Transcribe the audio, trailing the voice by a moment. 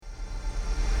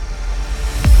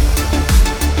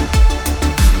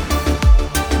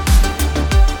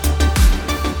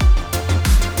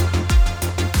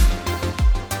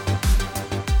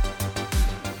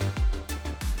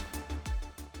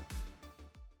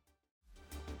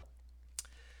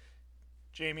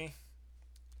Jamie,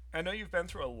 I know you've been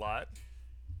through a lot,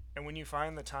 and when you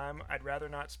find the time, I'd rather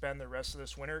not spend the rest of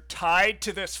this winter tied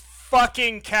to this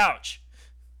fucking couch.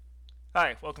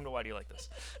 Hi, welcome to Why Do You Like This?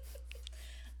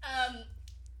 Have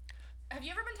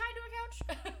you ever been tied to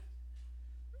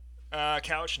a couch?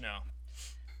 Couch, no.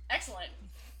 Excellent.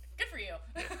 Good for you.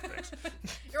 Yeah, thanks.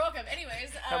 You're welcome.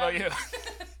 Anyways. How about you?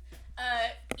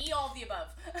 E all of the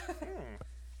above.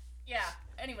 Yeah.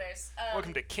 Anyways.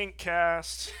 Welcome to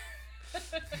Kinkcast.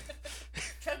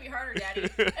 Chug me harder, Daddy.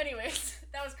 Anyways,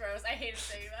 that was gross. I hated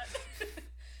saying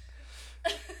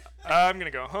that. I'm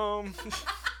gonna go home.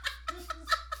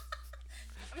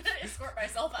 I'm gonna escort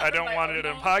myself out. I don't of my want own it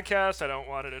in a home. podcast. I don't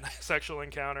want it in a sexual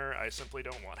encounter. I simply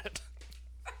don't want it.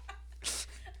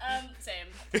 Same.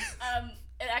 It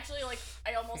actually, like,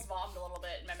 I almost vomited a little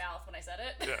bit in my mouth when I said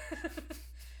it. Yeah.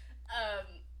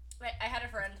 I had a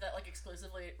friend that, like,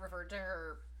 exclusively referred to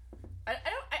her. I'm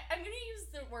gonna use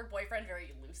the word boyfriend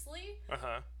very loosely.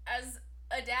 As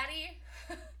a daddy.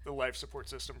 The life support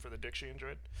system for the dick she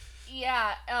enjoyed.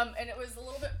 Yeah. And it was a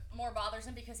little bit more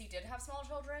bothersome because he did have small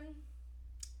children.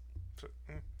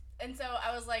 And so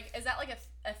I was like, is that like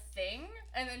a thing?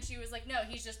 And then she was like, no,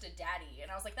 he's just a daddy.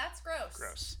 And I was like, that's gross.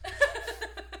 Gross.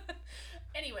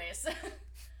 Anyways,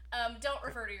 don't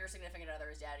refer to your significant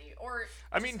other as daddy. Or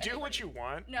I mean, do anybody. what you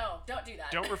want. No, don't do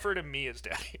that. Don't refer to me as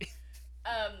daddy.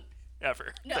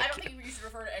 Ever. No, Thank I don't you. think you should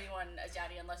refer to anyone as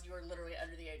daddy unless you are literally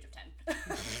under the age of 10.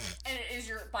 And it is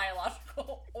your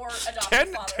biological or adopted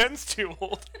father. 10's too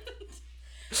old.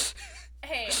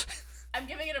 Hey, I'm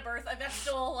giving it a birth. That's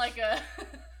still like a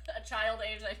child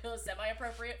age that I feel is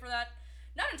semi-appropriate for that.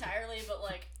 Not entirely, but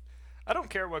like... I don't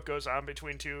care what goes on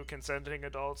between two consenting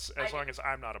adults as long as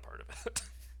I'm not a part of it.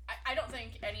 I don't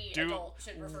think any adult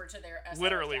should refer to their as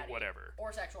literally daddy whatever.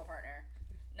 Or sexual partner.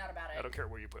 Not about it. I don't care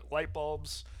where you put light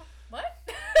bulbs. What?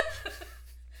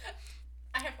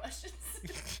 I have questions.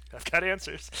 I've got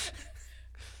answers.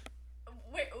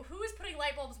 Wait, who is putting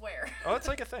light bulbs where? Oh, it's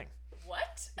like a thing.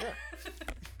 What? Yeah.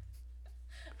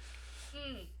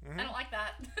 I don't like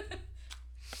that.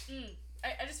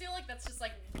 I just feel like that's just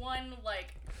like one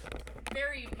like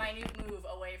very minute move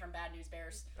away from Bad News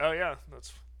Bears. Oh yeah,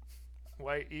 that's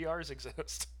why ERs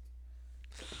exist.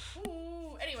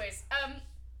 Ooh. Anyways,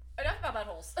 enough about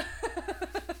buttholes.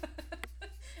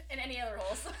 And any other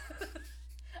holes.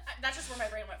 That's just where my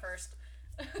brain went first.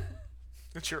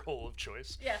 It's your hole of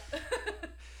choice. Yeah.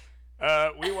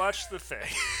 We watched The Thing.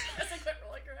 That's like quit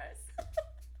rolling your eyes.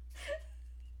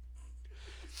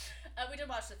 We did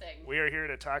watch The Thing. We are here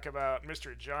to talk about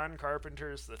Mr. John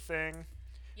Carpenter's The Thing.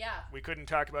 Yeah. We couldn't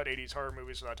talk about 80s horror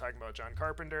movies without talking about John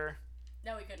Carpenter.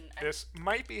 No, we couldn't. This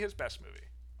might be his best movie.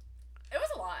 It was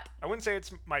a lot. I wouldn't say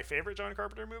it's my favorite John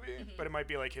Carpenter movie, but it might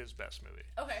be like his best movie.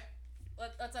 Okay.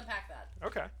 Let's unpack that.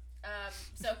 Okay.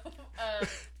 This movie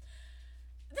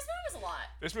was a lot.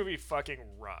 This movie fucking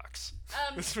rocks.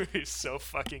 This movie is so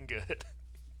fucking good.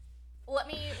 Let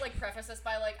me like preface this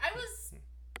by like I was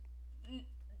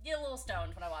a little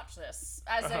stoned when I watched this,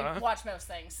 as I watch most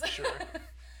things. Sure.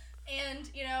 And,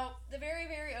 you know, the very,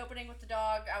 very opening with the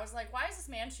dog, I was like, why is this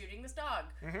man shooting this dog?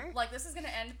 Like, this is going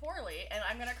to end poorly, and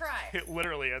I'm going to cry. It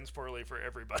literally ends poorly for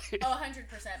everybody. Oh, 100%,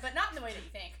 but not in the way that you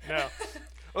think. No.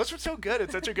 Well, that's what's so good.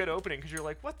 It's such a good opening, because you're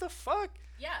like, what the fuck?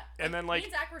 Yeah. And then, like... Me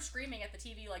and Zach were screaming at the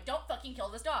TV, like, don't fucking kill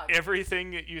this dog.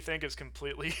 Everything that you think is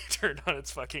completely turned on its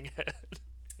fucking head.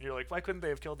 You're like, why couldn't they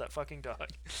have killed that fucking dog?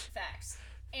 Facts.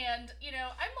 And, you know,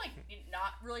 I'm, like,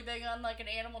 not really big on, like, an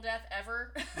animal death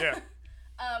ever. Yeah.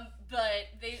 But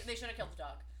they should have killed the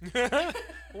dog.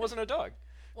 It wasn't a dog.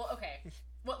 Well, okay.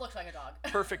 What looks like a dog?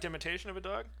 Perfect imitation of a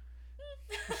dog.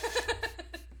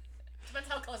 Depends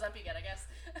how close up you get, I guess.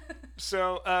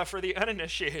 So, for the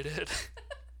uninitiated,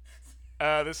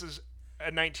 this is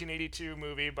a 1982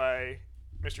 movie by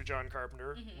Mr. John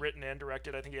Carpenter, written and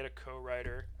directed. I think he had a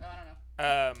co-writer. Oh,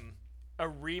 I don't know. A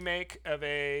remake of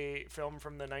a film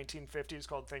from the 1950s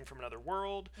called Thing from Another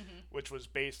World, which was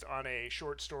based on a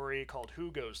short story called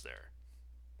Who Goes There?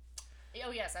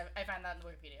 Oh, yes, I found that in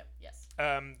Wikipedia, yes.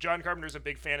 John Carpenter's a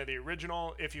big fan of the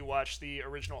original. If you watch the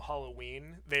original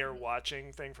Halloween, they are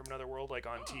watching Thing from Another World, like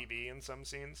on TV in some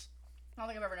scenes. I don't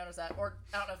think I've ever noticed that, or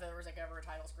I don't know if there was like ever a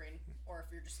title screen, or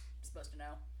if you're just supposed to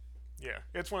know. Yeah,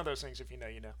 it's one of those things, if you know,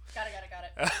 you know. Got it.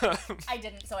 I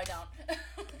didn't, so I don't.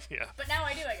 Yeah. But now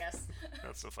I do, I guess.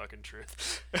 That's the fucking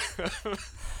truth.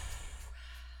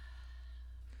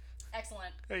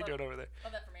 Excellent. How you doing over there?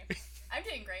 Love that for me. I'm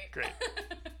doing great. Great.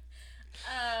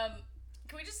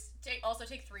 Can we just also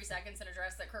take 3 seconds and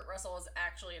address that Kurt Russell is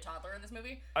actually a toddler in this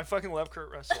movie? I fucking love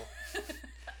Kurt Russell.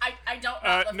 I don't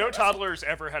love no Kurt toddlers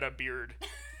ever had a beard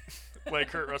like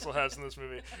Kurt Russell has in this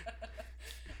movie.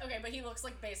 Okay, Okay, but he looks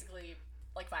like basically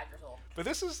like 5 years old. But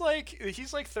this is like,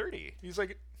 he's like 30. He's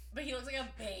like... But he looks like a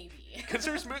baby. Because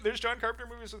there's John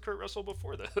Carpenter movies with Kurt Russell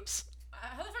before this.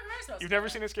 How the fuck am I supposed to You've know never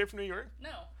that? seen Escape from New York? No.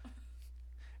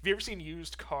 Have you ever seen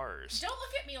Used Cars? Don't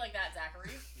look at me like that,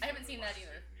 Zachary. I haven't seen that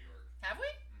either. Have we?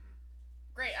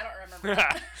 Great, I don't remember.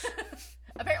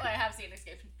 Apparently I have seen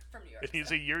Escape from New York. And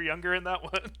he's a year younger in that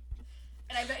one.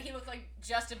 And I bet he looked like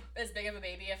just as big of a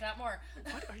baby, if not more.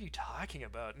 What are you talking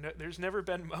about? No, there's never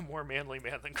been a more manly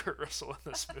man than Kurt Russell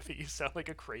in this movie. You sound like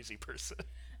a crazy person.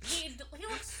 He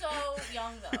looks so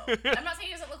young, though. I'm not saying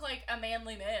he doesn't look like a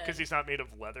manly man. Because he's not made of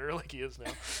leather like he is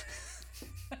now.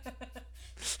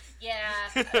 Yeah.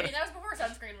 I mean, that was before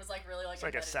sunscreen was like really like... It's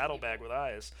like a saddlebag with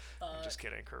eyes. I'm just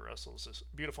kidding. Kurt Russell's this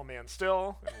beautiful man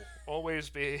still, and will always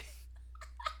be.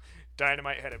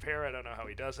 Dynamite head of hair. I don't know how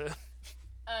he does it.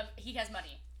 He has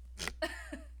money.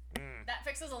 That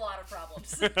fixes a lot of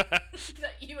problems that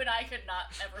you and I could not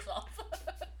ever solve.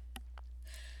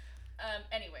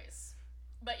 Anyways.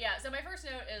 But yeah, so my first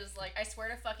note is, like, I swear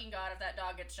to fucking God if that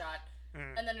dog gets shot.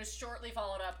 And then is shortly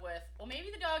followed up with, well, maybe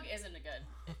the dog isn't a good.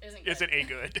 Isn't a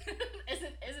good.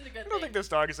 isn't a good I don't think this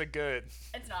dog is a good.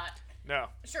 It's not. No.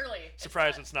 Surely.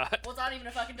 Surprised it's not. Well, it's not even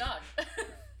a fucking dog.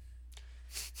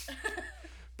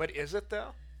 But is it,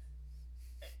 though?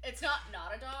 It's not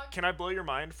a dog. Can I blow your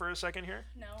mind for a second here?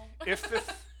 No.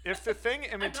 If the thing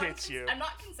imitates you... I'm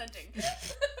not consenting.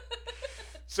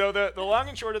 So the long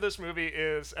and short of this movie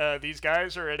is these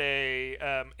guys are at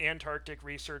a Antarctic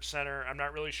research center. I'm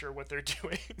not really sure what they're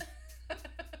doing.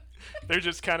 They're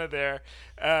just kind of there.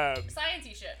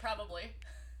 Sciencey shit, probably.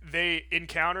 They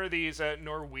encounter these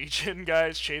Norwegian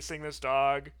guys chasing this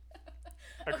dog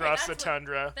across the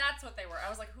tundra. That's what they were. I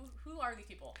was like, who are these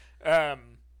people?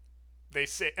 They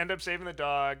end up saving the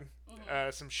dog.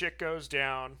 Some shit goes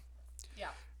down.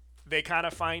 Yeah. They kind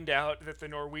of find out that the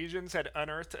Norwegians had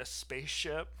unearthed a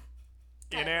spaceship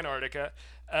in Antarctica.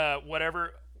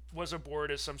 Whatever was aboard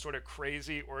is some sort of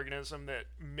crazy organism that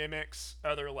mimics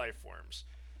other life forms.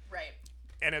 Right.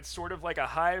 And it's sort of like a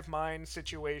hive mind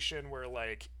situation where,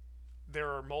 like, there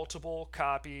are multiple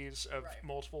copies of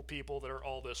multiple people that are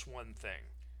all this one thing.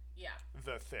 Yeah.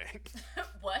 The thing.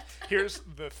 What? Here's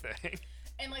the thing.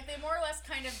 And, like, they more or less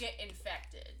kind of get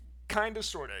infected. Kind of,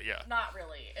 sort of, yeah. Not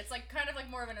really. It's, like, kind of like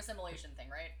more of an assimilation thing,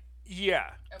 right? Yeah.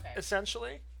 Okay.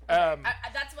 Essentially. Okay.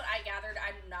 That's what I gathered.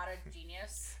 I'm not a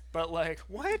genius. But, like,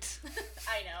 what?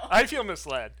 I know. I feel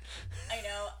misled. I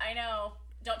know.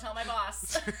 Don't tell my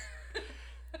boss.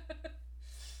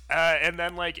 And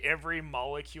then, like, every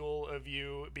molecule of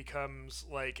you becomes,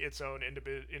 like, its own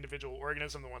individual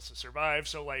organism that wants to survive.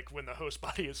 So, like, when the host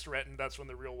body is threatened, that's when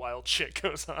the real wild shit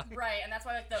goes on. Right, and that's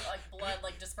why, like, the blood,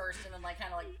 like, dispersed and then, like,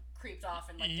 kind of, like, creeped off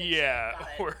and, like, yeah,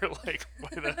 or, like,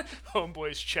 when the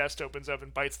homeboy's chest opens up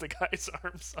and bites the guy's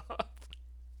arms off.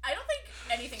 I don't think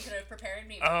anything could have prepared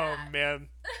me for that. Oh, man.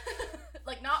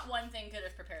 Like, not one thing could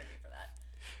have prepared me for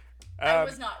that. I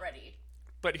was not ready.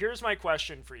 But here's my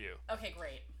question for you. Okay,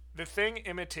 great. The thing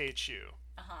imitates you.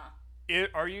 Uh-huh.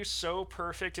 Are you so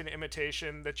perfect in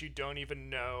imitation that you don't even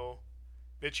know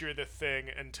that you're the thing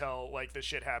until, like, the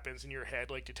shit happens and your head,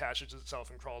 like, detaches itself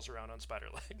and crawls around on spider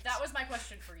legs? That was my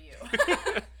question for you.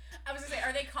 I was gonna say,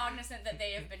 are they cognizant that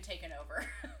they have been taken over?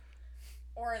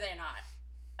 Or are they not?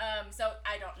 So,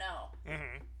 I don't know.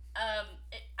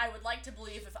 I would like to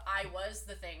believe if I was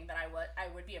the thing that I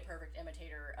would be a perfect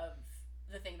imitator of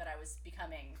the thing that I was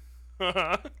becoming.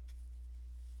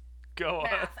 Go on.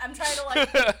 Math. I'm trying to,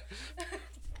 like,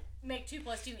 make 2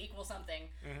 + 2 = something.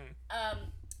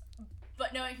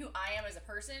 But knowing who I am as a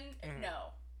person,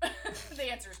 no. The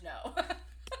answer is no.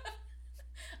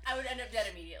 I would end up dead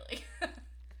immediately.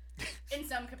 In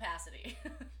some capacity.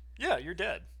 Yeah, you're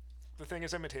dead. The thing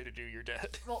has imitated you, you're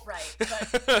dead. Well, right.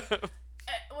 But,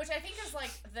 which I think is,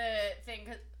 like, the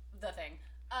thing.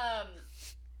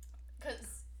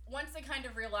 Because once they kind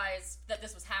of realized that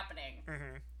this was happening,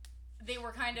 they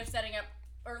were kind of setting up,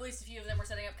 or at least a few of them were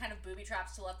setting up kind of booby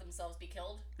traps to let themselves be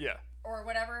killed. Yeah. Or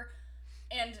whatever.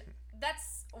 And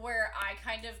that's where I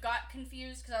kind of got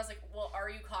confused, because I was like, well, are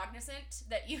you cognizant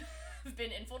that you have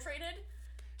been infiltrated?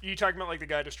 You talking about, like, the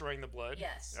guy destroying the blood?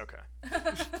 Yes. Okay.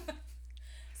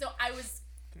 So I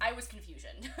was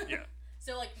confusion. Yeah.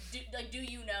 So, like, do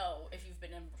you know if you've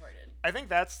been infiltrated? I think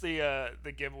that's the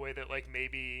giveaway that, like,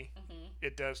 maybe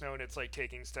it does know, and it's, like,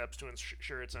 taking steps to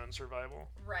ensure its own survival.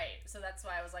 Right. So that's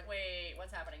why I was like, wait,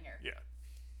 what's happening here?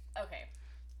 Yeah. Okay.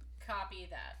 Copy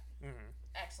that.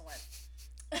 Excellent.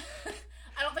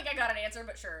 I don't think I got an answer,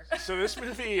 but sure. So this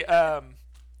movie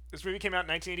came out in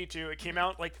 1982. It came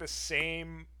out, like, the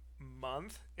same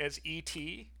month as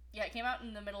E.T. Yeah, it came out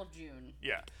in the middle of June.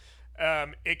 Yeah.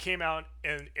 It came out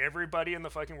and everybody in the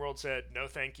fucking world said no,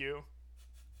 thank you.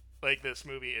 Like, this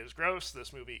movie is gross.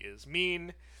 This movie is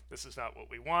mean. This is not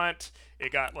what we want.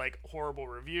 It got, like, horrible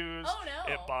reviews. Oh,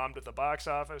 no. It bombed at the box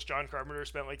office. John Carpenter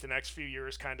spent, like, the next few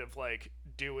years kind of, like,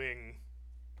 doing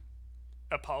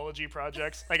apology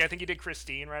projects. Like, I think he did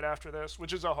Christine right after this,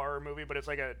 which is a horror movie, but it's,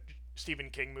 like, a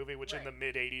Stephen King movie, which in the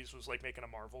mid-'80s was, like, making a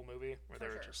Marvel movie, where they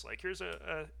were just like, here's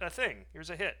a thing. Here's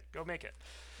a hit. Go make it.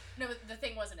 No, but the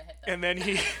thing wasn't a hit, though. And then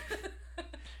he...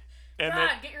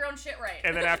 get your own shit right.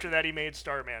 And then after that, he made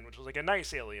Starman, which was like a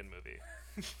nice alien movie.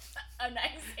 A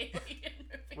nice alien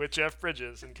movie. With Jeff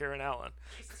Bridges and Karen Allen.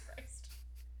 Jesus Christ.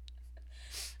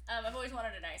 I've always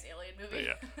wanted a nice alien movie. But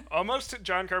yeah. Almost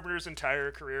John Carpenter's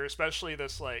entire career, especially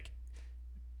this, like,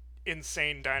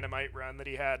 insane dynamite run that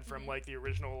he had from, like, the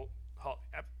original...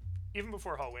 even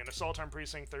before Halloween, Assault on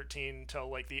Precinct 13 till,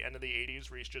 like, the end of the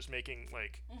 80s, where he's just making,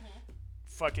 like,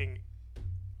 fucking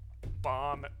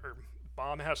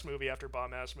bomb-ass movie after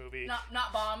bomb-ass movie.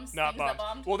 Not bombs. Not things bombs. That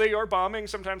bombed. Well, they are bombing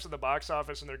sometimes at the box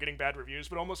office, and they're getting bad reviews,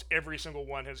 but almost every single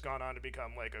one has gone on to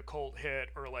become, like, a cult hit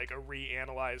or, like, a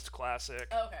reanalyzed classic.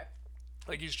 Oh, okay.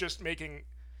 Like, he's just making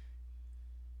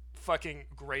fucking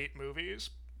great movies,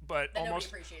 but that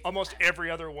almost every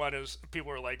other one is,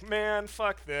 people are like, man,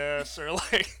 fuck this, or,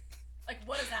 like... Like,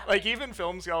 what is that? Like, even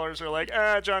film scholars are like,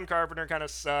 John Carpenter kind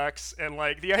of sucks. And,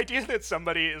 like, the idea that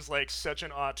somebody is, like, such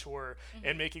an auteur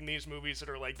and making these movies that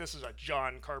are like, this is a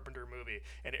John Carpenter movie.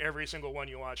 And every single one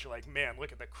you watch, you're like, man,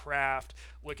 look at the craft.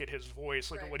 Look at his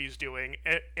voice. Look at what he's doing.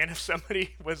 And if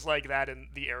somebody was like that in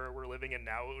the era we're living in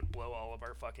now, it would blow all of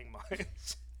our fucking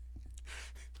minds.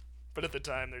 But at the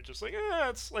time, they're just like,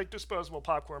 it's, like, disposable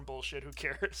popcorn bullshit. Who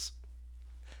cares?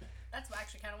 That's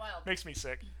actually kind of wild. Makes me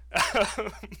sick.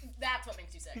 That's what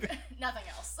makes you sick. Nothing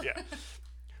else. Yeah.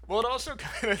 Well, it also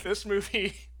kind of,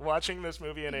 watching this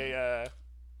movie in a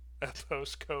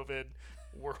post-COVID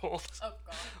world,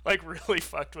 like, really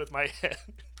fucked with my head.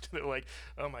 They're like,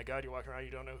 oh my god, you walk around,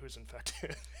 you don't know who's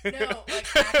infected. No,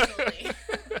 like, actually.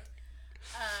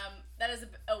 That is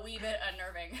a wee bit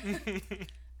unnerving.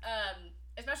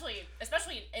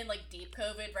 Especially in like deep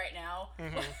COVID right now,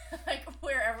 like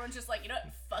where everyone's just like, you know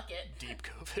what, fuck it. Deep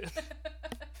COVID.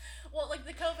 Well, like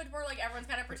the COVID where like everyone's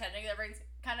kind of pretending that everything's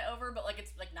kind of over, but like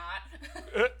it's like not.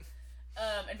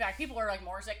 In fact, people are like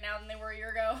more sick now than they were a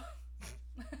year ago.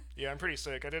 Yeah, I'm pretty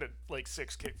sick. I did like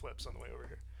 6 kickflips on the way over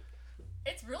here.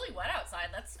 It's really wet outside.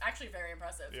 That's actually very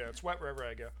impressive. Yeah, it's wet wherever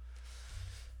I go.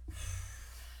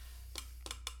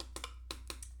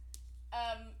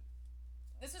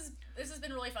 This has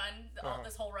been really fun.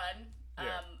 This whole run. I'm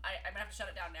gonna have to shut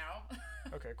it down now.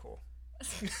 Okay, cool.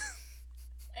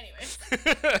 Anyways,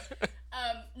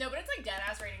 no, but it's like dead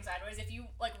ass raining sideways. If you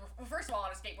like, first of all,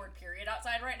 on a skateboard period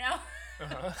outside right now,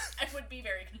 I would be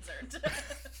very concerned.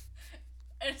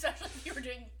 And especially if you were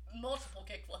doing multiple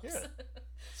kickflips. Yeah.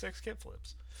 6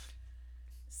 kickflips.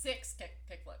 6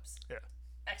 kickflips. Yeah.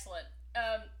 Excellent.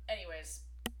 Anyways,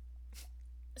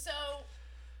 so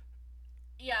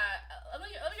yeah, let me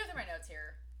go through my notes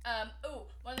here.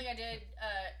 One thing I did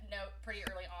note pretty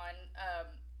early on.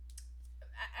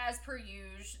 As per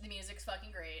usual, the music's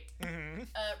fucking great.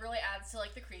 Really adds to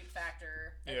like the creep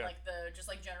factor and like the just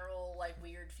like general like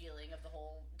weird feeling of the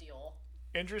whole deal.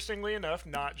 Interestingly enough,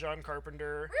 not John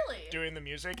Carpenter doing the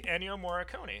music. Ennio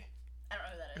Morricone. I don't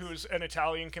know who that is. Who's an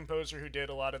Italian composer who did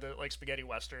a lot of the like spaghetti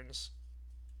westerns,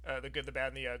 The Good, the Bad,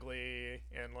 and the Ugly,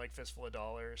 and like Fistful of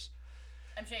Dollars.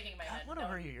 I'm shaking my head. What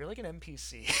are you? You're like an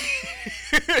NPC.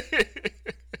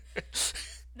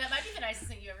 That might be the nicest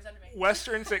thing you ever said to me.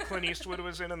 Westerns that Clint Eastwood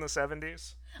was in the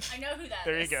 70s. I know who that is.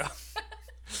 There you go.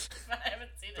 But I haven't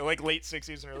seen it. Like late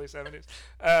 60s and early 70s.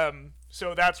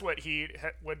 So that's what he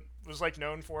was like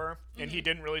known for. And he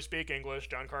didn't really speak English.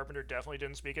 John Carpenter definitely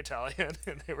didn't speak Italian.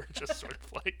 And they were just sort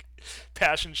of like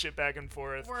passion shit back and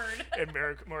forth. Word. And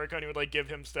Morricone would like give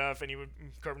him stuff, and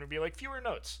Carpenter would be like, fewer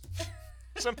notes.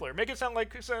 Simpler. Make it sound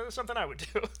like something I would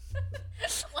do.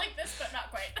 Like this, but not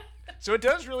quite. So it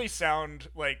does really sound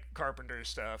like Carpenter's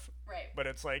stuff. Right. But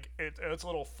it's like, it's a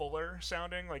little fuller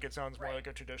sounding. Like it sounds more like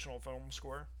a traditional film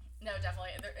score. No,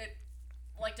 definitely. It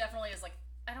like definitely is like,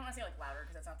 I don't want to say like louder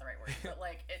because that's not the right word, but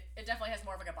like it definitely has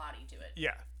more of like a body to it.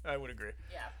 Yeah, I would agree.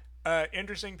 Yeah.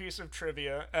 Interesting piece of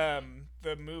trivia.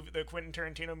 The Quentin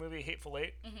Tarantino movie Hateful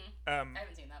Eight. I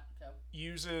haven't seen that. So.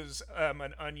 Uses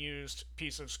an unused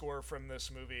piece of score from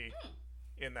this movie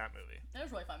in that movie. That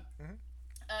was really fun.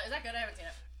 Is that good? I haven't seen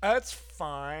it. It's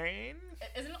fine.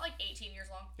 Isn't it like 18 years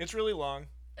long? It's really long.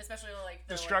 Especially like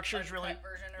the structure is really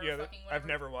version or fucking whatever. I've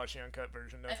never watched the uncut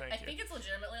version. No, thank you. I think it's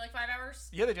legitimately like 5 hours.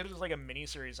 Yeah, they did it as like a mini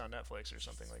series on Netflix or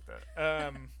something like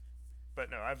that. But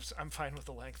no, I'm fine with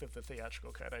the length of the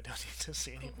theatrical cut. I don't need to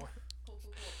see anymore. Cool.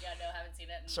 Yeah, no, haven't seen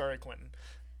it. Sorry, Quentin.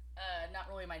 Not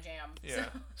really my jam. Yeah, So.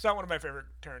 It's not one of my favorite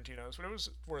Tarantinos, but it was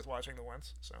worth watching the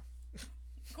once. So.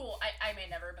 Cool. I may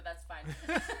never, but that's fine.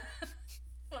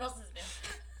 What else is new?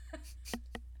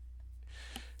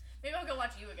 Maybe I'll go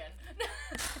watch You again.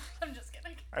 I'm just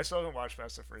kidding. I still haven't watched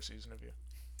past the first season of You.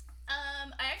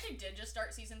 I actually did just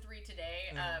start season 3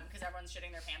 today, because everyone's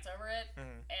shitting their pants over it,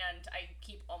 and I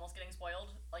keep almost getting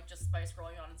spoiled, like, just by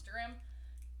scrolling on Instagram.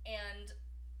 And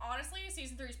honestly,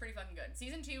 season 3 is pretty fucking good.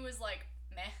 Season 2 is like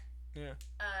meh. Yeah.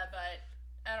 But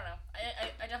I don't know.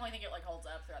 I definitely think it like holds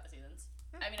up throughout the seasons.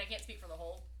 I mean, I can't speak for the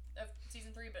whole of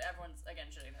season 3, but everyone's again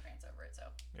shitting their pants over it. So.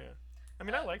 Yeah. I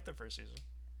mean, I liked the first season.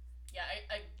 Yeah,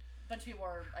 a bunch of people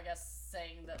are, I guess,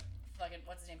 saying that fucking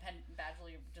what's his name, Penn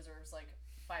Badgley deserves like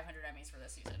 500 Emmys for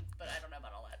this season, but I don't know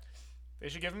about all that. They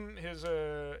should give him his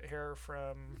hair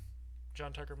from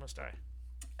John Tucker Must Die.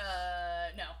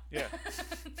 No. Yeah.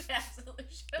 They absolutely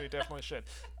should. They definitely should.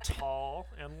 Tall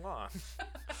and long.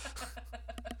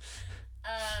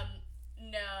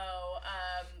 No.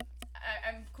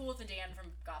 I'm cool with the Dan from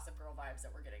Gossip Girl vibes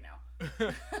that we're getting now.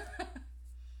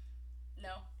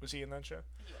 No. Was he in that show?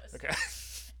 He was. Okay.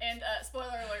 And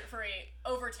spoiler alert for a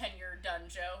over 10-year done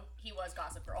show, he was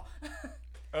Gossip Girl.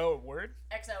 Oh, word?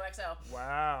 XOXO.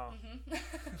 Wow.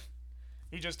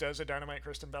 He just does a Dynamite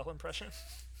Kristen Bell impression?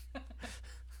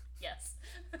 Yes.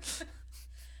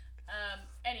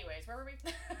 Anyways, where were we?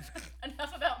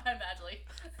 Enough about Penn Badgley.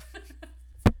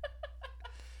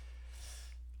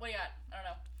 What do you got? I don't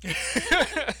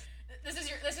know.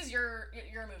 This is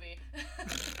your movie.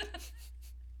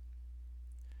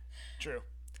 True.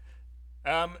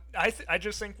 I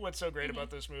just think what's so great about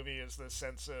this movie is the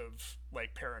sense of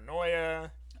like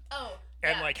paranoia. Oh.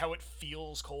 And yeah. like how it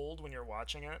feels cold when you're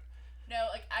watching it. No,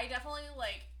 like I definitely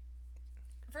like.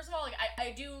 First of all, like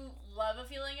I do love a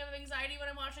feeling of anxiety when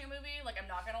I'm watching a movie. Like I'm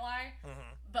not gonna lie,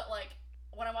 but like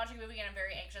when I'm watching a movie and I'm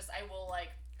very anxious, I will like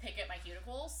pick at my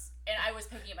cuticles, and I was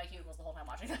picking at my cuticles the whole time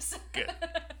watching this. Good.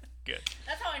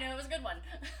 That's how I know it was a good one.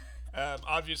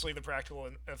 Obviously, the practical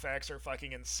effects are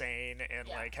fucking insane, and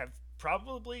like have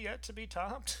probably yet to be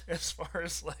topped as far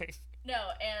as like. No,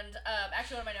 and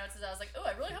actually one of my notes is I was like, oh,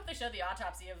 I really hope they show the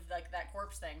autopsy of like that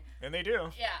corpse thing. And they do.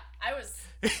 Yeah, I was.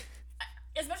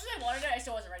 As much as I wanted it, I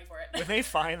still wasn't ready for it. When they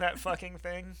find that fucking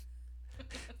thing.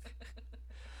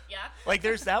 Yeah. Like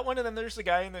there's that one, and then there's the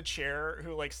guy in the chair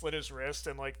who like slit his wrist,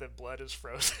 and like the blood is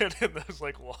frozen in those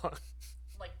like long.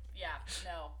 Like yeah,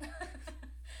 no.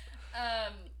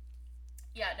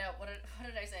 Yeah, no. What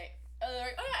did I say? Oh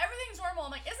yeah, everything's normal.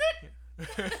 I'm like, is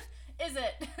it? Is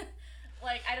it?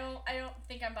 Like I don't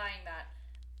think I'm buying that.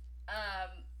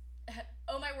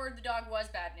 Oh my word, the dog was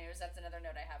bad news. That's another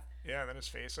note I have. Yeah, and then his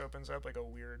face opens up like a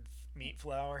weird meat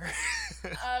flower.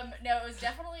 No, it was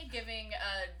definitely giving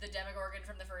the Demogorgon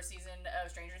from the first season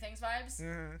of Stranger Things vibes.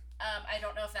 Mm-hmm. I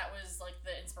don't know if that was like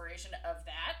the inspiration of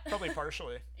that. Probably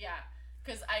partially. Yeah,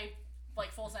 because I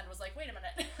like full send was like, wait a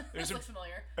minute, this looks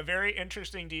familiar. A very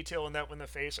interesting detail in that when the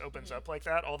face opens up like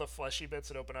that, all the fleshy bits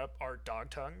that open up are dog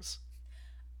tongues.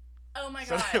 Oh my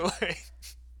So god. like,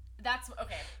 That's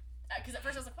okay. Because at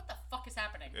first I was like, what the fuck is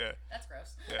happening? Yeah. That's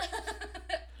gross. Yeah.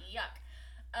 Yuck.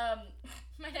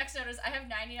 My next note is I have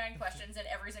 99 questions and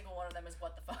every single one of them is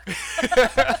what the fuck.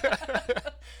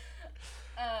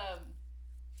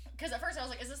 Because at first I was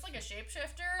like, is this like a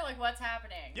shapeshifter? Like what's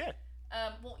happening? Yeah.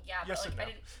 Well, yeah, Yes but like and no. I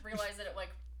didn't realize that it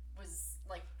like was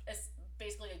like as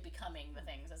basically like becoming the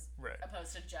things as Right.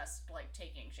 opposed to just like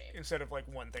taking shape. Instead of like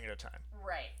one thing at a time.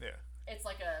 Right. Yeah. It's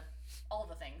like all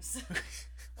the things.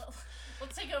 Well,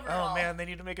 let's take over it all. Oh man, they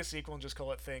need to make a sequel and just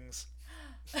call it Things.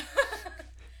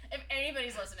 If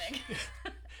anybody's listening.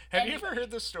 Have you ever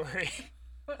heard this story?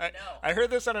 No. I heard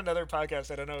this on another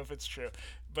podcast. I don't know if it's true,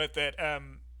 but that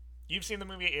you've seen the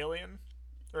movie Alien,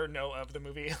 or know of the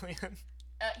movie Alien?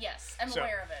 Yes, I'm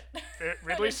aware of it.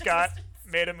 Ridley Scott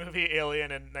made a movie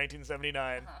Alien in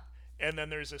 1979, Uh-huh. and then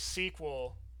there's a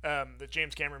sequel that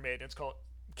James Cameron made. And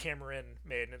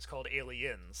it's called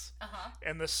Aliens. Uh-huh.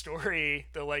 And the story,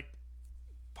 the like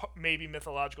maybe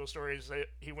mythological story, is that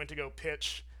he went to go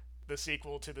pitch the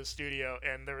sequel to the studio,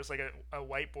 and there was like a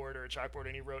whiteboard or a chalkboard,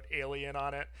 and he wrote Alien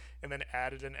on it, and then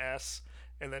added an S,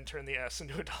 and then turned the S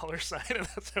into a dollar sign, and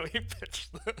that's how he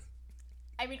pitched the.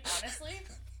 I mean, honestly,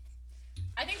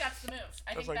 I think that's the move.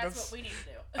 I think like, that's what we need to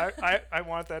do. I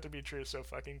want that to be true so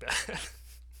fucking bad.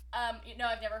 No,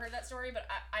 I've never heard that story, but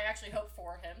I actually hope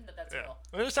for him that that's real.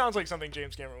 Well, it sounds like something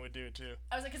James Cameron would do too.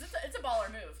 I was like, because it's a baller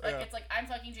move. Like, Yeah. it's like, I'm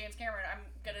fucking James Cameron. I'm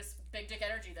gonna big dick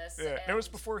energy this. Yeah, and it was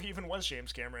before he even was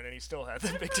James Cameron, and he still had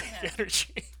that big dick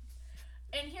energy.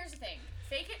 And here's the thing.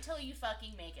 Fake it till you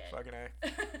fucking make it. Fucking A.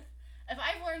 If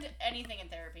I've learned anything in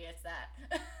therapy, it's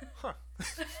that. Huh.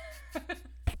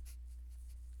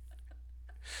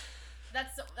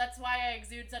 That's why I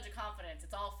exude such a confidence.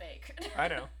 It's all fake. I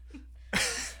know.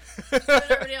 So does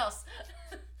everybody else.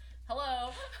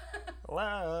 Hello.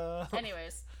 Hello.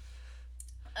 Anyways.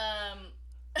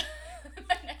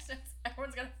 My next sentence,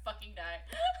 everyone's gonna fucking die.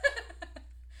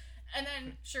 And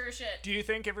then, sure as shit. Do you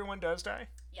think everyone does die?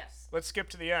 Yes. Let's skip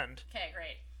to the end. Okay,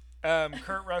 great.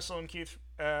 Kurt Russell and Keith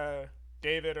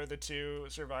David are the two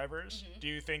survivors. Mm-hmm. Do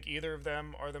you think either of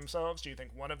them are themselves? Do you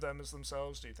think one of them is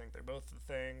themselves? Do you think they're both the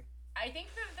thing? I think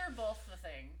that they're both the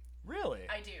thing. Really?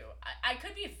 I do. I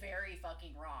could be very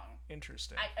fucking wrong.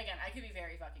 Interesting. I could be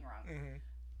very fucking wrong.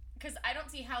 Because I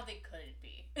don't see how they could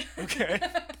be. Okay.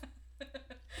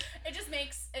 It just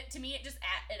makes it, to me. It just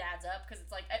it adds up because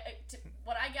it's like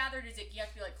what I gathered is you have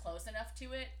to be like close enough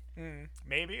to it.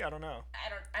 Maybe, I don't know.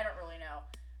 I don't really know.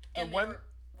 And well,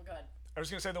 go ahead. I was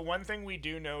gonna say the one thing we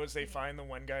do know is they find the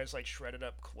one guy's like shredded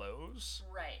up clothes,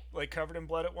 right? Like covered in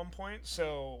blood at one point.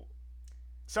 So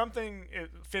something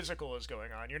physical is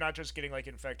going on. You're not just getting like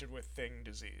infected with thing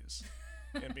disease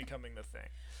and becoming the thing.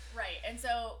 Right, and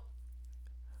so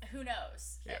who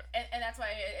knows? Yeah. And that's why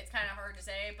it's kind of hard to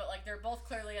say, but like they're both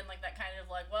clearly in like that kind of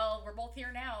like, well, we're both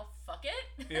here now. Fuck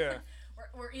it. Yeah.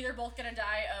 we're either both gonna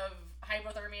die of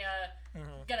hypothermia,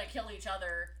 gonna kill each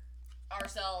other,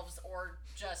 ourselves, or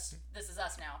just this is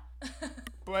us now.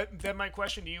 But then my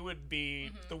question to you would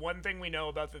be, the one thing we know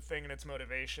about the thing and its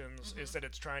motivations is that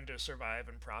it's trying to survive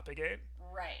and propagate.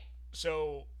 Right.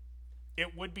 So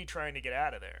it would be trying to get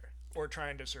out of there or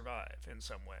trying to survive in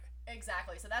some way.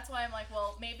 Exactly. So that's why I'm like,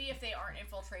 well, maybe if they aren't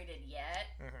infiltrated yet,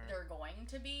 they're going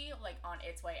to be like on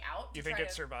its way out. You think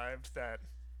it survived that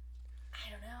I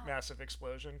don't know. massive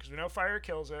explosion? Because we know fire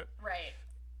kills it. Right.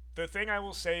 The thing I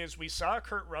will say is we saw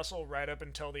Kurt Russell right up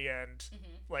until the end,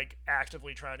 like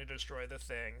actively trying to destroy the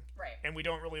thing. Right. And we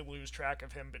don't really lose track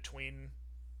of him between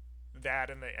that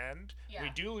and the end. Yeah. We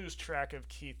do lose track of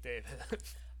Keith David.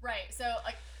 Right. So,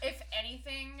 like, if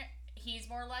anything, he's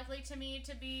more likely to me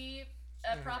to be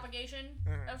a propagation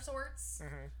of sorts.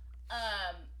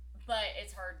 But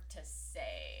it's hard to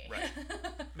say. Right.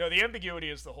 No, the ambiguity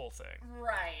is the whole thing.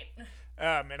 Right.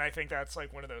 And I think that's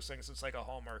like one of those things that's like a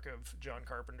hallmark of John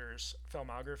Carpenter's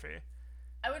filmography.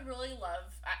 I would really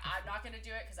love, I'm not going to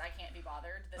do it because I can't be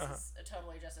bothered. This is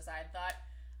totally just a side thought.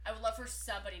 I would love for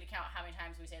somebody to count how many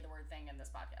times we say the word thing in this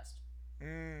podcast.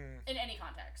 In any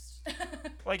context.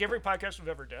 Like every podcast we've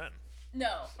ever done.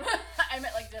 No. I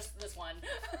meant like just this one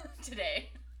today.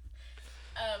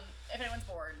 If anyone's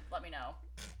bored, let me know.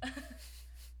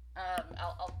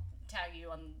 I'll tag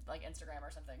you on like Instagram or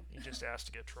something. You just asked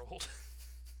to get trolled.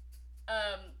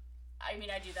 I mean,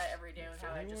 I do that every day with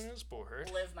how I just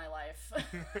live my life.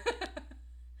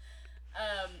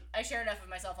 I share enough of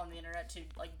myself on the internet to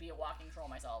like be a walking troll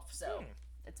myself, so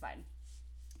it's fine.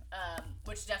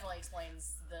 Which definitely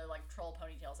explains the like troll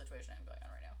ponytail situation I'm going on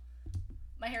right now.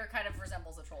 My hair kind of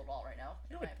resembles a troll doll right now.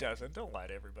 No, it doesn't. Don't lie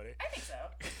to everybody. I think so.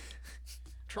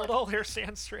 Troll doll hair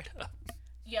stands straight up.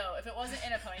 Yo, if it wasn't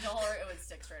in a ponytail holder, it would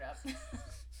stick straight up.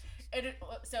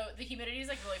 So the humidity is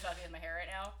like really fucking with my hair right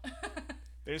now.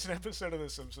 There's an episode of The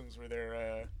Simpsons where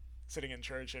they're sitting in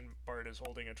church and Bart is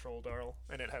holding a troll doll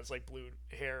and it has like blue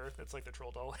hair that's like the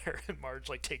troll doll hair, and Marge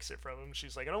like takes it from him.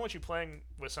 She's like, I don't want you playing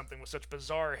with something with such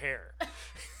bizarre hair.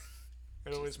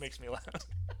 It always makes me laugh.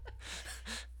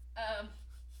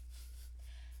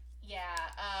 Yeah.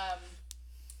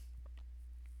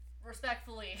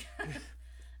 Respectfully,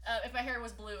 if my hair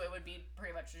was blue, it would be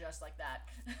pretty much just like that.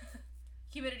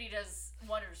 Humidity does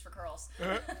wonders for curls.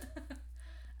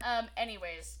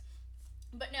 Anyways,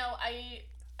 but no,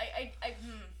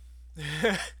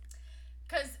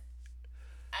 because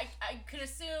I could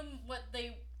assume what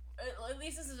they, at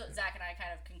least this is what Zach and I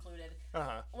kind of concluded.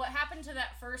 What happened to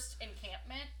that first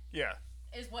encampment? Yeah.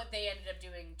 Is what they ended up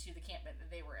doing to the campment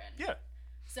that they were in. Yeah.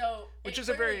 So, which is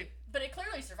but it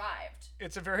clearly survived.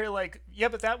 It's a very like, yeah,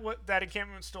 but that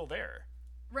encampment's still there.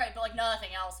 Right, but like nothing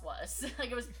else was.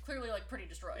 Like it was clearly like pretty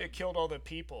destroyed. It killed all the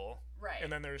people. Right.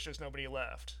 And then there was just nobody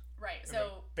left. Right. And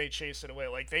so they chased it away.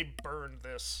 Like they burned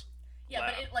this. Yeah,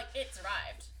 lab. but it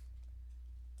survived.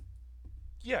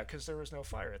 Yeah, because there was no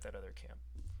fire at that other camp.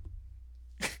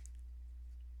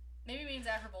 Maybe me and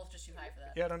Zach are both just too high for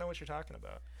that. Yeah, I don't know what you're talking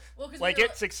about. Well, because like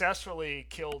it successfully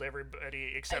killed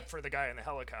everybody except for the guy in the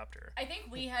helicopter. I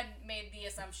think we had made the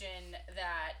assumption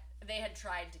that they had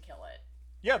tried to kill it.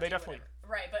 Yeah, they definitely.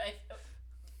 Whatever. Right, but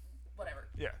whatever.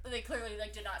 Yeah. They clearly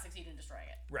like did not succeed in destroying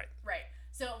it. Right. Right.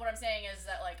 So what I'm saying is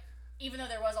that like even though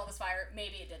there was all this fire,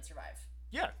 maybe it did survive.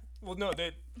 Yeah, Well, no,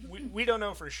 we don't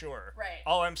know for sure. Right.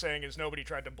 All I'm saying is nobody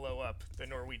tried to blow up the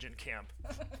Norwegian camp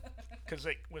because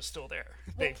it was still there.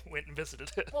 They went and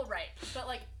visited it. Well, right, but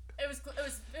like it was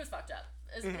fucked up.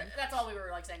 That's all we were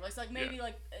like saying. Like maybe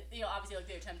like obviously like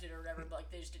they attempted or whatever, but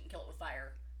like they just didn't kill it with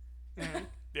fire.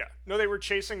 Yeah. No, they were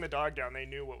chasing the dog down. They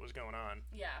knew what was going on.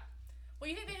 Yeah. Well,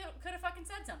 you think they could have fucking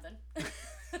said something?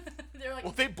 They're like,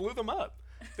 well, they blew them up.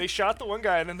 They shot the one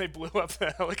guy and then they blew up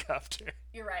the helicopter.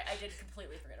 You're right. I did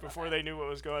completely forget about before that. they knew what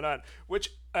was going on. Which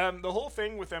the whole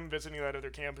thing with them visiting that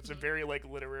other camp, it's a very like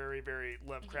literary, very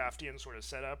Lovecraftian sort of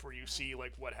setup where you see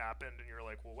like what happened and you're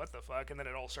like, well, what the fuck? And then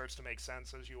it all starts to make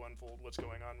sense as you unfold what's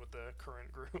going on with the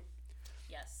current group.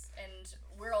 Yes, and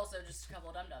we're also just a couple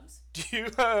of dum-dums.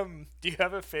 Do you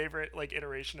have a favorite like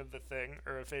iteration of the thing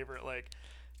or a favorite like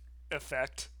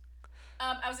effect?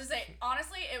 I was gonna say,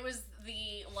 honestly, it was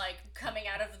the like coming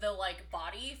out of the like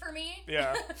body for me.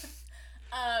 Yeah.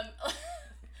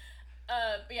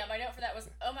 Yeah, my note for that was,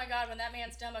 oh my god, when that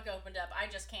man's stomach opened up, I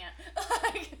just can't.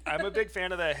 I'm a big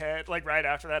fan of the head, like right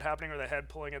after that happening, or the head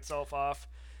pulling itself off.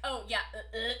 Oh yeah.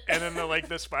 And then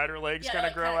the spider legs yeah, kind of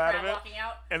like, grow out of it. Walking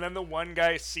out. And then the one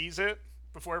guy sees it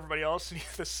before everybody else, and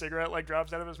the cigarette like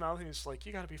drops out of his mouth, and he's like,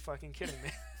 "You gotta be fucking kidding me."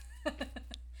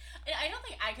 I don't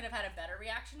think I could have had a better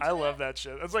reaction to I love that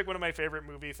shit. That's like one of my favorite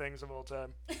movie things of all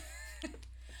time.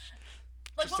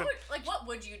 What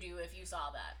would you do if you saw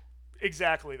that?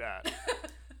 Exactly that.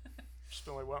 Just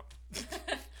been like, well.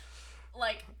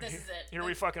 Like, this is it. Here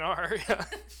we fucking are. Yeah.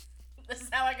 This is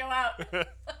how I go out.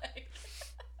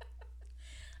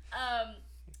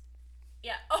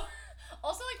 Yeah. Oh,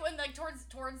 also, like, when, like, towards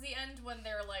the end, when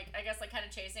they're, like, I guess, like, kind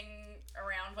of chasing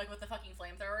around, like, with the fucking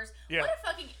flamethrowers. Yeah. What a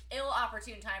fucking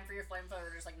ill-opportune time for your flamethrower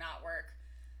to just, like, not work.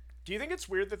 Do you think it's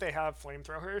weird that they have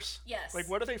flamethrowers? Yes. Like,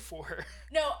 what are they for?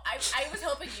 No, I was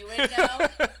hoping you would know.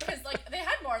 Because, like, they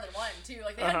had more than one, too.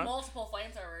 Like, they had multiple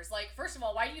flamethrowers. Like, first of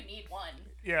all, why do you need one?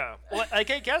 Yeah. Well,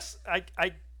 like, I guess I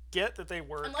get that they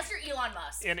work. Unless you're Elon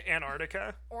Musk. In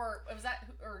Antarctica. Or, was that,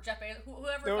 or Jeff Bezos,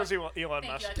 whoever. That was Elon Musk.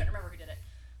 Musk. You, I couldn't remember who did it.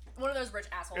 One of those rich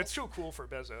assholes. It's too cool for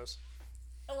Bezos.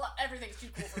 Everything's too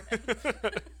cool for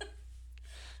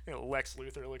him. Lex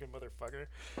Luthor looking motherfucker.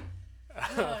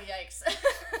 Oh, yikes.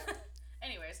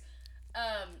 Anyways,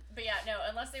 but yeah, no,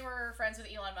 unless they were friends with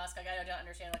Elon Musk, like, I don't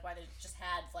understand, like, why they just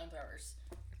had flamethrowers.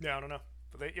 Yeah, I don't know.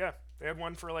 But they had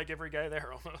one for, like, every guy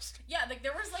there, almost. Yeah, like,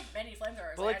 there was, like, many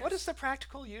flamethrowers. But, like, what is the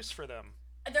practical use for them?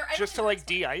 Just to, like,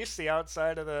 de-ice the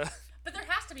outside of the... But there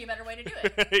has to be a better way to do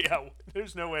it. Yeah,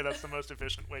 there's no way that's the most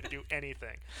efficient way to do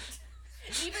anything.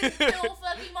 Even kill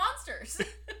fucking monsters.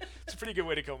 It's a pretty good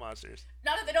way to kill monsters.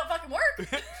 Not if they don't fucking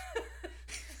work.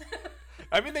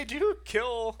 I mean, they do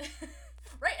kill...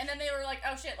 Right, and then they were like,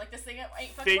 oh shit, like, this thing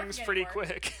ain't fucking working things pretty anymore.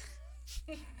 quick.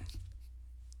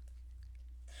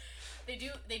 They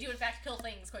do in fact kill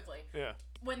things quickly. Yeah.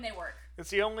 When they work. It's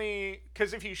the only...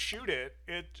 Because if you shoot it,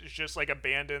 it just, like,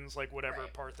 abandons, like, whatever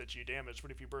right. part that you damaged.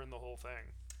 But if you burn the whole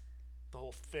thing... The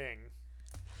whole thing...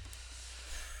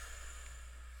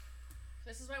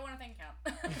 This is why I want to thank count.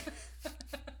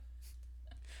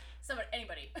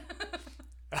 Anybody.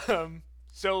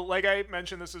 So, like I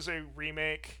mentioned, this is a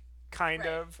remake, kind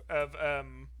of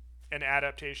an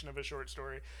adaptation of a short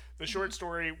story. The short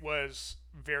story was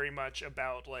very much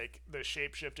about, like, the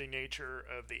shape-shifting nature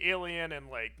of the alien and,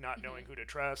 like, not knowing who to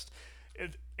trust.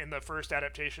 In the first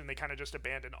adaptation, they kind of just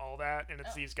abandoned all that, and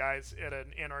it's these guys at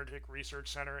an Antarctic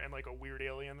research center and, like, a weird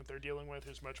alien that they're dealing with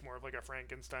who's much more of, like, a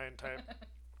Frankenstein type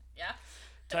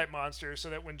type monster, so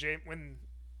that when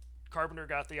Carpenter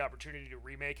got the opportunity to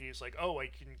remake it, he's like, oh, I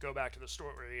can go back to the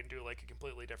story and do, like, a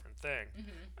completely different thing.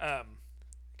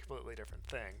 Completely different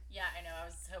thing. Yeah, I know. I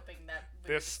was hoping that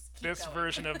this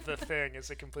version of the thing is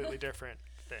a completely different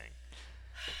thing.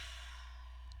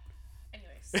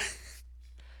 Anyways.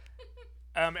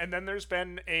 And then there's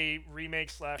been a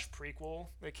remake / prequel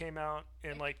that came out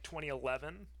in, like,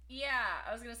 2011. Yeah,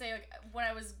 I was gonna say, like, when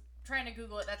I was trying to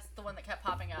Google it, that's the one that kept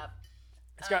popping up.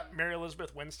 It's got Mary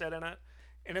Elizabeth Winstead in it.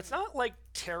 And it's not, like,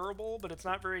 terrible, but it's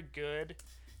not very good.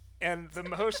 And the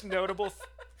most notable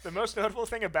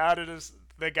thing about it is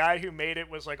the guy who made it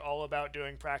was, like, all about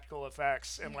doing practical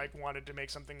effects and, like, wanted to make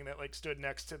something that, like, stood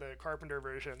next to the Carpenter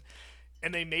version.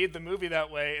 And they made the movie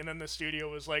that way, and then the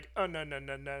studio was like, oh, no.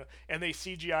 And they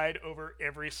CGI'd over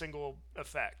every single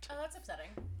effect. Oh, that's upsetting.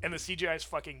 And the CGI is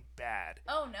fucking bad.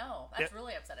 Oh, no. That's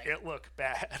really upsetting. It looked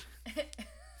bad.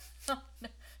 Oh, no.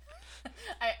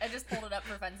 I just pulled it up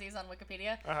for funsies on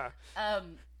Wikipedia.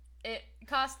 It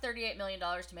cost $38 million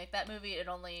to make that movie. It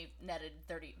only netted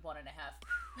 $31.5.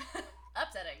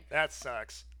 Upsetting. That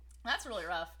sucks. That's really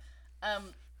rough.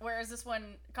 Whereas this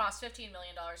one cost $15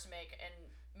 million to make and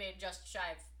made just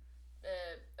shy of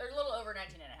a little over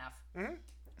 19 and a half. Mm-hmm.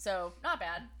 So not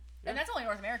bad. Yeah. And that's only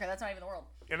North America. That's not even the world.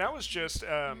 And that was just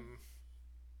that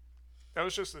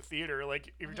was just the theater.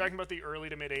 Like, if you're talking about the early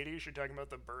to mid 80s, you're talking about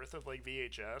the birth of like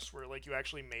VHS, where like you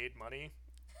actually made money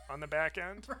on the back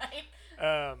end.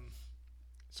 Right.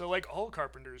 So like all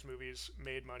Carpenter's movies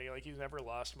made money. Like, he's never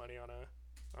lost money on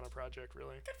a project,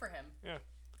 really. Good for him. Yeah.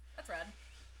 That's rad.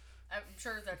 I'm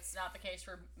sure that's not the case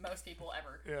for most people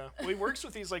ever. Yeah. Well, he works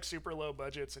with these like super low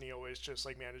budgets, and he always just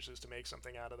like manages to make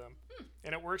something out of them.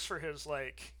 And it works for his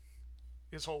like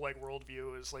his whole like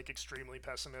worldview is like extremely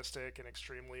pessimistic and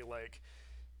extremely like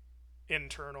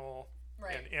internal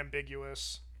and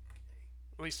ambiguous.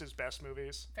 At least his best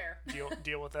movies. Fair.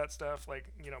 deal with that stuff. Like,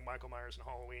 you know, Michael Myers in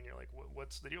Halloween. You're like,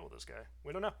 what's the deal with this guy?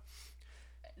 We don't know.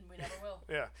 And we never will.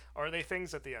 Yeah. Are they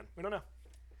things at the end? We don't know.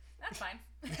 That's fine.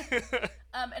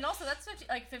 And also, that's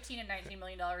like $15 and $19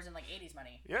 million in like 80s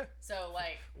money. Yeah. So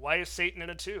like, why is Satan in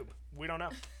a tube? We don't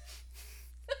know.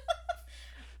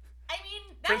 I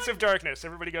mean, Prince of Darkness.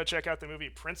 Everybody go check out the movie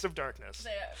Prince of Darkness.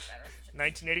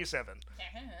 1987.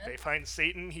 They find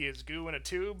Satan. He is goo in a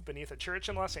tube beneath a church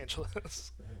in Los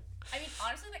Angeles. I mean,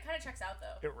 honestly, that kind of checks out,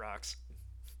 though. It rocks.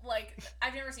 Like,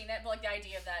 I've never seen it, but like the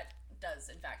idea of that does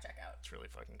in fact check out. It's really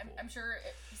fucking cool. I'm sure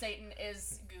Satan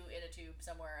is goo in a tube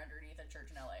somewhere underneath a church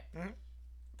in LA. Mm-hmm.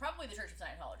 Probably the Church of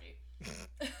Scientology.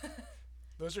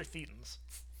 Those are thetans.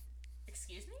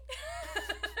 Excuse me?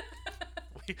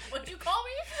 What'd you call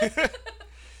me?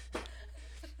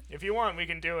 If you want, we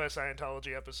can do a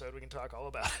Scientology episode. We can talk all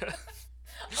about it.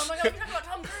 Oh my god, we can talk about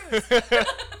Tom Cruise!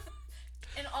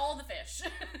 And all the fish.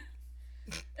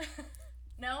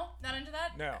 No? Not into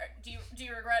that? No. Do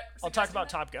you regret I'll talk about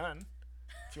Top Gun,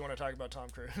 if you want to talk about Tom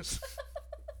Cruise.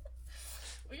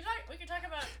 We can talk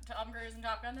about Tom Cruise and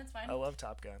Top Gun, that's fine. I love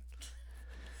Top Gun.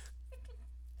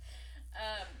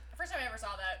 The first time I ever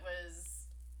saw that was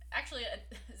actually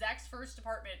Zach's first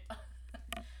apartment.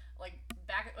 Like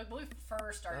back when we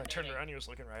first started turned around, he was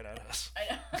looking right at us.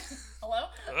 I know. Hello?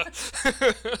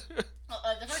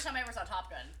 The first time I ever saw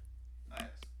Top Gun. Nice.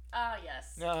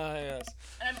 Yes. Yes.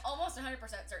 And I'm almost 100%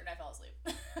 certain I fell asleep.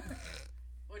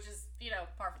 Which is,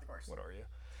 par for the course. What are you?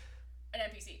 An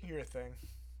NPC. You're a thing.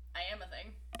 I am a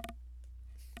thing.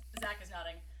 Zach is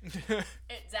nodding.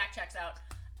 Zach checks out.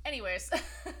 Anyways.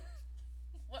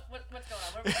 What's going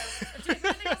on? Do you have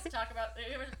anything else to talk about? Do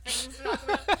you have things to talk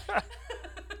about?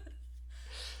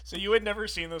 So you had never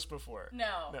seen this before?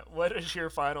 No. What is your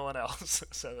final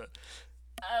analysis of it?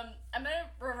 I'm going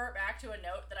to revert back to a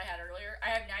note that I had earlier. I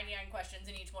have 99 questions,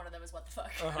 and each one of them is what the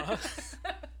fuck. Uh-huh.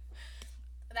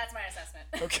 That's my assessment.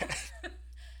 Okay.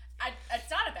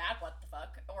 It's not a bad what the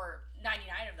fuck, or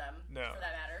 99 of them, for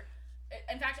that matter.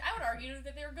 In fact, I would argue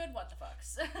that they're good what the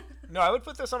fucks. No, I would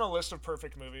put this on a list of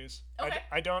perfect movies. Okay.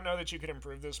 I don't know that you could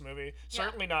improve this movie.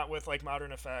 Certainly not with, like,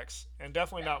 modern effects, and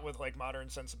definitely not with, like, modern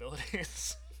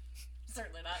sensibilities.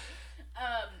 Certainly not.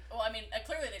 Well, I mean,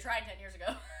 clearly they tried 10 years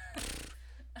ago.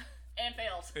 And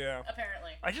failed. Yeah.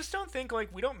 Apparently. I just don't think,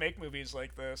 like, we don't make movies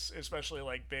like this, especially,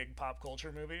 like, big pop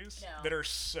culture movies, that are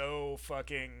so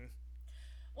fucking...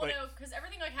 Well, no, because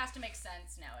everything, like, has to make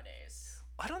sense nowadays.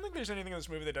 I don't think there's anything in this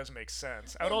movie that doesn't make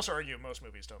sense. I would also argue most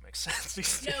movies don't make sense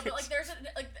these days. No, but, like, there's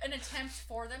an attempt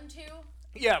for them to.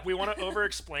 Yeah, we want to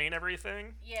over-explain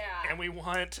everything. Yeah. And we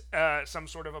want some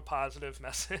sort of a positive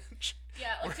message.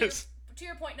 Yeah, like, to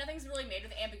your point, nothing's really made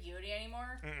with ambiguity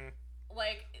anymore. Mm-mm.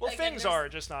 Like, things are,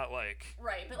 just not, like...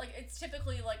 Right, but, like, it's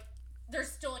typically, like, there's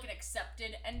still, like, an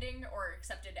accepted ending or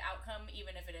accepted outcome,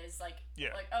 even if it is, like,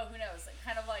 like, oh, who knows? Like,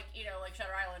 kind of like, like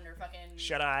Shutter Island or fucking...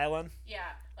 Shutter Island?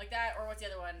 Yeah, like that, or what's the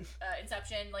other one?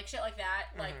 Inception, like, shit like that,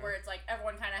 like, where it's, like,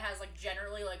 everyone kind of has, like,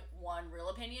 generally, like, one real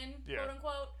opinion,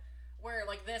 quote-unquote, where,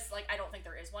 like, this, like, I don't think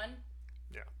there is one.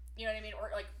 Yeah. You know what I mean? Or,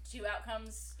 like, two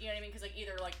outcomes, you know what I mean? Because, like,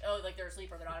 either, like, oh, like, they're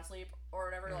asleep or they're not asleep, or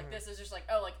whatever. Mm-hmm. Like, this is just, like,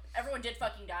 oh, like, everyone did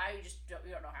fucking die,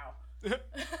 you don't know how.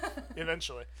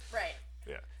 Eventually. Right.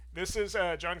 Yeah. This is,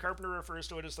 John Carpenter refers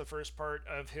to it as the first part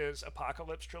of his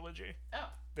Apocalypse trilogy. Oh.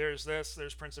 There's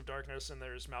Prince of Darkness, and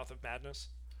there's Mouth of Madness.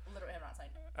 Literally have not seen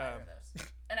either of those.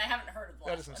 And I haven't heard of the last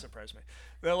one. That doesn't surprise me.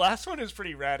 The last one is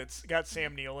pretty rad. It's got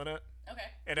Sam Neill in it. Okay.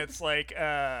 And it's like,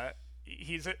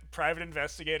 he's a private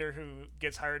investigator who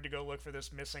gets hired to go look for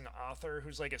this missing author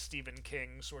who's like a Stephen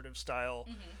King sort of style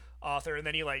author, and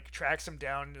then he like tracks him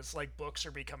down, and his like books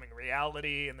are becoming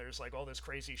reality, and there's like all this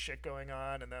crazy shit going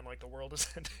on, and then like the world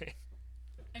is ending.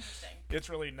 Interesting. It's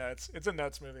really nuts. It's a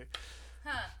nuts movie.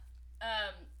 Huh.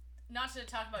 Not to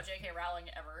talk about J.K. Rowling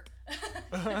ever.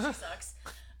 She sucks.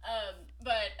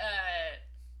 But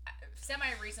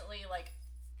semi-recently, like,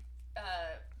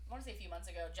 I want to say a few months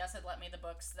ago, Jess had lent me the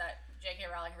books that J.K.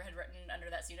 Rowling had written under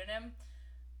that pseudonym.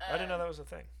 I didn't know that was a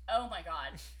thing. Oh my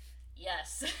god.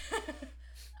 Yes.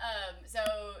 So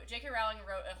J.K. Rowling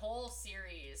wrote a whole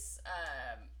series,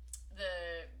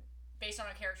 based on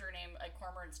a character named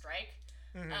Cormoran Strike.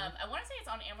 Mm-hmm. I want to say it's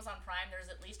on Amazon Prime. There's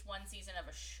at least one season of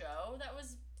a show that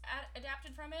was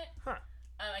adapted from it. Huh.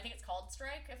 I think it's called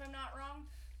Strike, if I'm not wrong.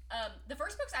 The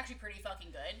first book's actually pretty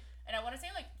fucking good, and I want to say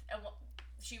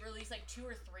she released 2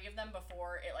 or 3 of them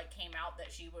before it came out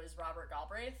that she was Robert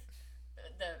Galbraith,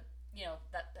 that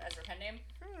as her pen name.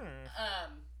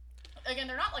 Again,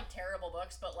 they're not terrible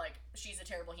books, but she's a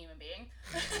terrible human being.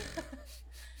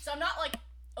 So I'm not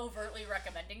overtly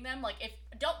recommending them.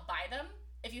 Don't buy them.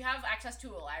 If you have access to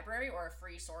a library or a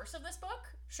free source of this book,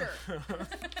 sure.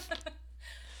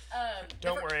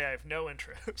 Don't worry, I have no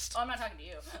interest. Oh, I'm not talking to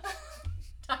you.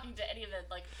 Talking to any of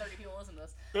the 30 people listening to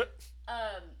this.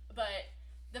 But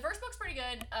the first book's pretty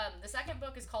good. The second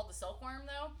book is called The Silkworm,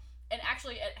 though, and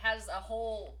actually it has a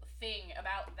whole thing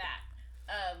about that.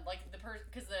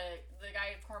 Because the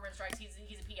guy Cormoran Strikes, he's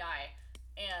a PI,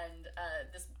 and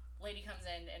this lady comes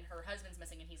in and her husband's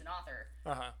missing and he's an author.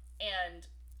 And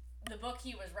the book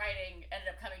he was writing ended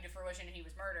up coming to fruition and he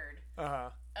was murdered.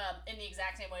 In the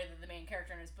exact same way that the main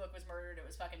character in his book was murdered. It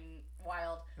was fucking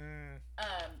wild.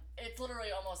 It's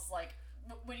literally almost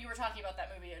when you were talking about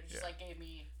that movie, it just gave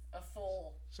me a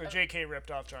full. So J.K.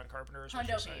 ripped off John Carpenter, is what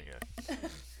you're saying? Yeah.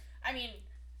 I mean,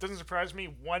 doesn't surprise me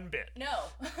one bit.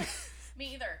 No,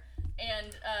 me either.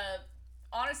 And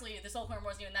honestly, The Silkworm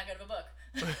wasn't even that good of a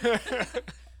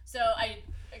book. So I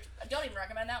don't even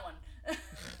recommend that one.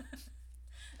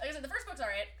 Like I said, the first book's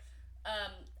alright.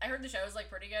 I heard the show is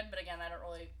pretty good, but again, I don't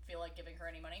really feel like giving her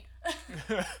any money.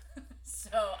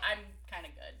 So I'm kind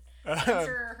of good. I'm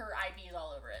sure her IP is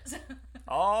all over it.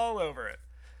 All over it.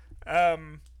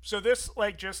 So this,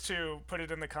 just to put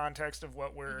it in the context of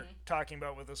what we're talking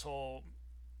about with this whole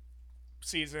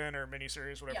season or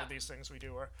miniseries, whatever these things we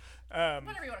do are.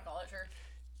 Whatever you want to call it, sure.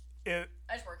 I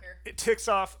just work here. It ticks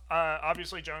off,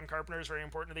 obviously John Carpenter is very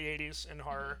important to the 80s in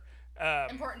horror.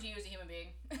 Important to you as a human being.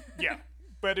 Yeah.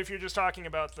 But if you're just talking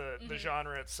about the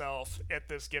genre itself at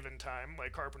this given time,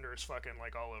 Carpenter is fucking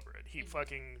all over it. He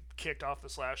fucking kicked off the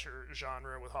slasher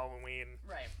genre with Halloween.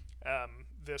 Right.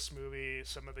 This movie,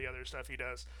 some of the other stuff he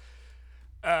does.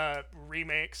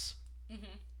 Remakes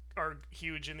are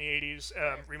huge in the 80s.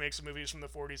 Remakes of movies from the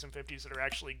 40s and 50s that are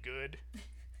actually good.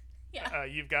 Yeah.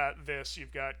 You've got this.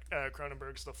 You've got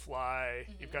Cronenberg's The Fly.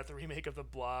 You've got the remake of The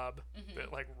Blob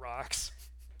that rocks.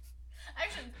 I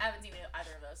actually haven't seen either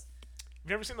of those.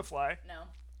 You've never seen The Fly? No.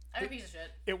 I'm a piece of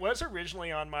shit. It was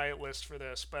originally on my list for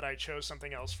this, but I chose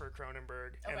something else for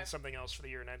Cronenberg and something else for the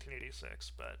year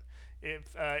 1986. But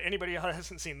if anybody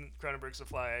hasn't seen Cronenberg's The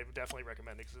Fly, I would definitely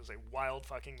recommend it because it's a wild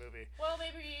fucking movie. Well,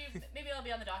 maybe I'll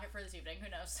be on the docket for this evening. Who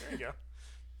knows? There you go.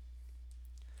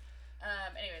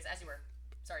 Anyways, as you were.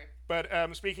 Sorry.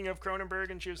 But speaking of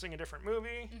Cronenberg and choosing a different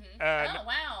movie, oh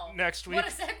wow! Next week, what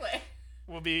a segue.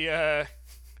 We'll be all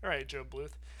right, Joe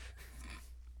Bluth.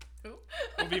 Who?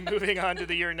 We'll be moving on to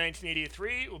the year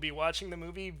 1983. We'll be watching the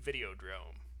movie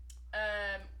Videodrome.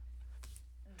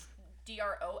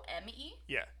 Drome?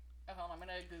 Yeah. Oh, hold on, I'm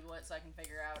gonna Google it so I can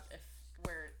figure out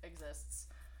where it exists.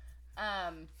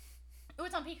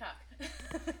 It's on Peacock.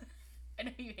 I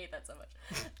know you hate that so much.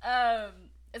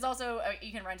 It's also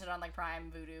you can rent it on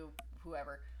Prime, Vudu,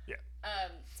 whoever. Yeah.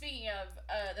 Speaking of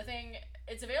the thing,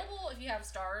 it's available if you have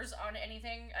Stars on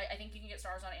anything. I think you can get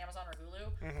Stars on Amazon or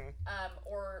Hulu.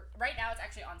 Or right now it's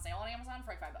actually on sale on Amazon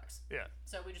for $5. Yeah.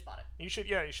 So we just bought it. You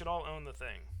should all own the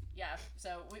thing. Yeah.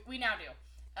 So we now do.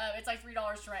 It's $3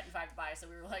 to rent and $5 to buy. So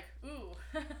we were like, ooh.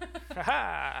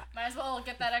 Might as well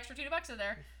get that extra $2 in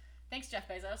there. Thanks, Jeff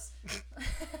Bezos.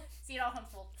 See, it all comes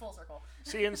full circle.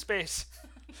 See you in space.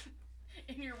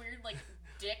 In your weird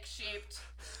dick-shaped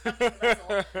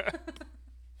vessel.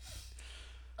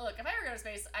 Look, if I ever go to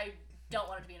space, I don't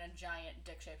want it to be in a giant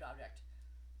dick-shaped object.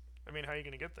 I mean, how are you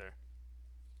going to get there?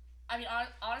 I mean,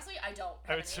 honestly, I don't.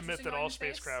 I would submit that all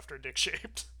spacecraft are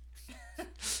dick-shaped.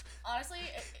 Honestly,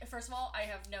 first of all, I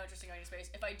have no interest in going to space.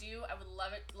 If I do, I would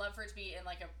love for it to be in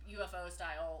a UFO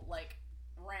style,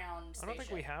 round spaceship. I don't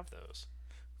think we have those.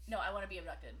 No, I want to be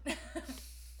abducted.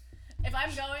 If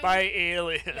I'm going by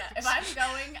aliens. Yeah, if I'm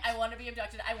going, I want to be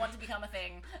abducted. I want to become a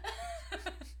thing.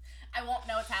 I won't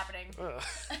know what's happening.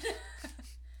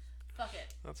 Fuck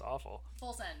it. That's awful.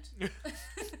 Full send.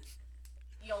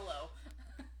 YOLO.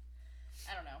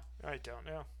 I don't know. I don't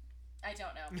know.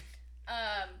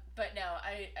 But no,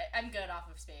 I'm good off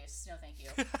of space. No, thank you.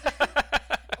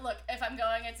 Look, if I'm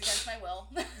going, it's against my will.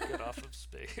 Good off of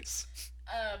space.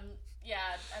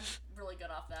 Yeah, I'm really good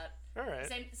off that. All right.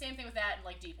 Same thing with that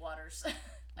and deep waters.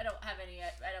 I don't have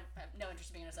no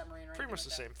interest in being a submarine or Pretty much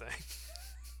anything the like same thing.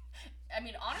 that. I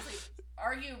mean, honestly,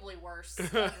 arguably worse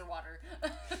underwater.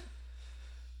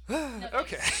 No,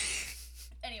 Okay.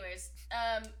 Anyways,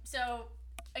 so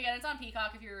again, it's on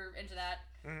Peacock if you're into that.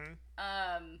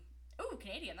 Ooh,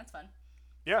 Canadian, that's fun.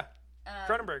 Yeah.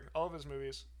 Cronenberg, all of his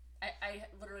movies. I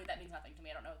literally, that means nothing to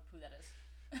me. I don't know who that is.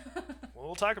 Well,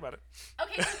 we'll talk about it.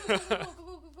 Okay,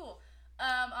 cool.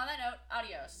 On that note,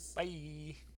 adios.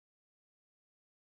 Bye.